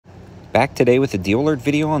Back today with a deal alert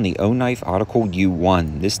video on the OKNIFE Otacle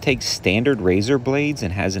U1. This takes standard razor blades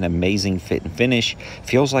and has an amazing fit and finish.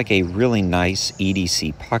 Feels like a really nice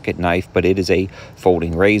EDC pocket knife, but it is a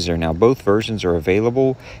folding razor. Now both versions are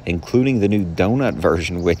available, including the new donut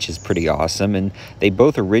version, which is pretty awesome. And they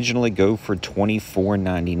both originally go for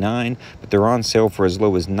 $24.99, but they're on sale for as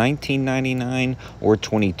low as $19.99 or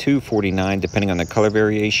 $22.49, depending on the color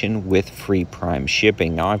variation, with free prime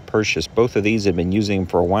shipping. Now I've purchased both of these. I've been using them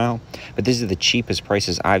for a while, but these are the cheapest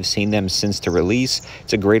prices I've seen them since the release.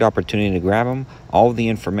 It's a great opportunity to grab them. All of the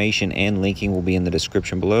information and linking will be in the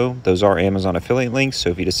description below. Those are Amazon affiliate links, so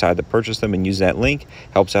if you decide to purchase them and use that link,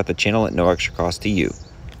 helps out the channel at no extra cost to you.